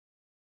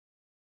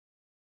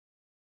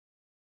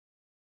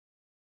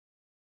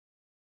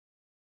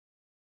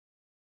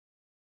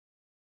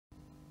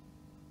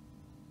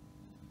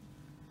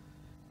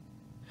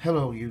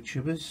Hello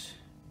YouTubers,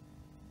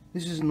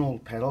 this is an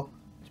old pedal.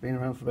 It's been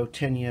around for about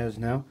 10 years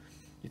now.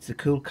 It's the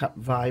Cool Cat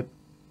Vibe.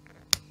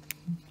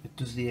 It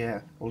does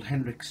the old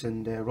Hendrix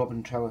and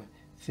Trower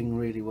thing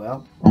really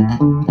well. If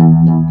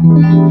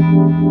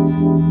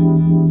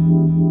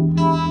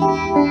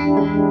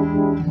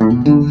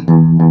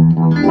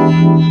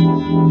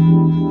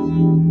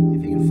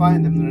you can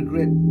find them, they're a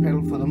great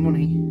pedal for the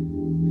money.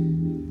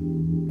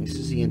 This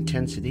is the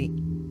intensity.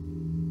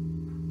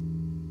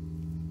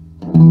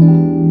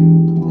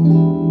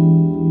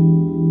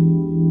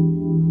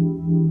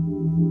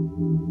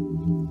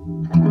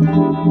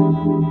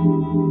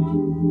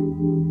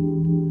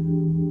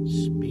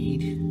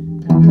 Speed.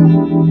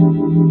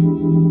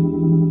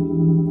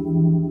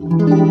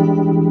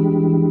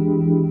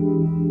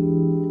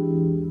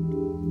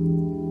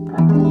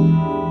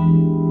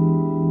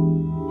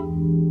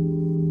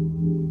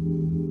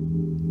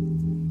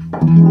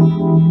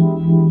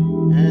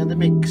 And the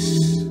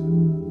mix.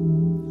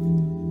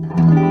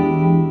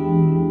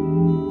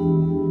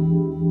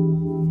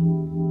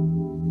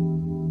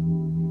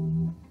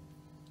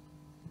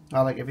 I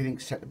like everything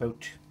set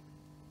about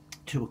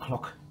 2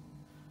 o'clock.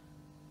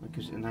 That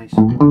gives it a nice.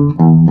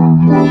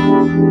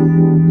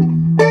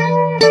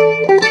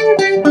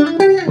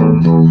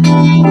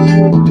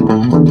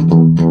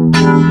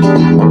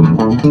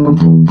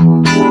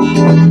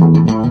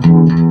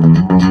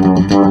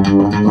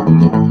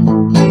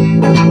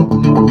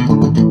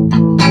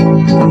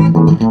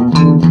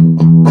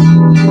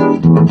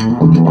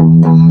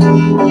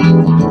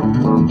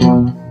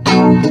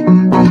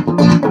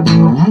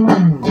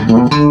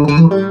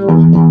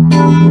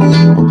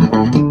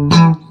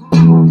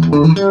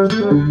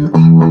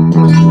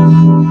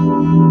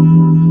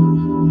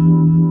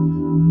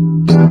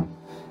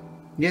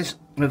 Yes,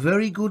 a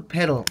very good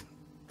pedal.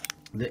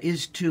 There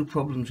is 2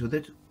 problems with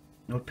it.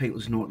 What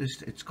people's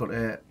noticed, it's got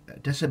a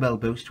decibel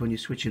boost when you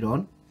switch it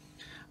on,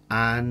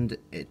 and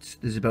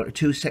there's about a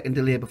 2-second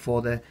delay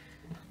before the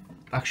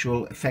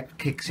actual effect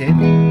kicks in.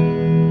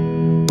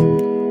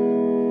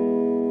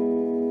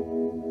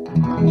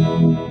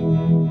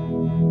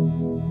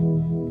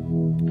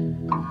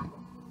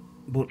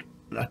 But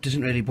that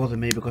doesn't really bother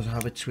me because I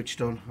have it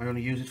switched on. I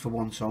only use it for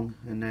one song,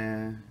 and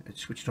it's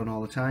switched on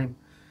all the time.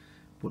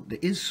 But there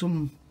is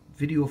some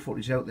video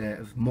footage out there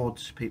of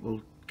mods,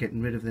 people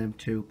getting rid of them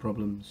 2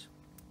 problems.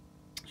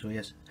 So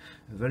yes,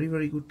 a very,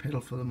 very good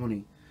pedal for the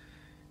money,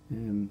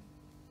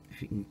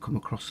 if you can come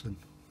across them.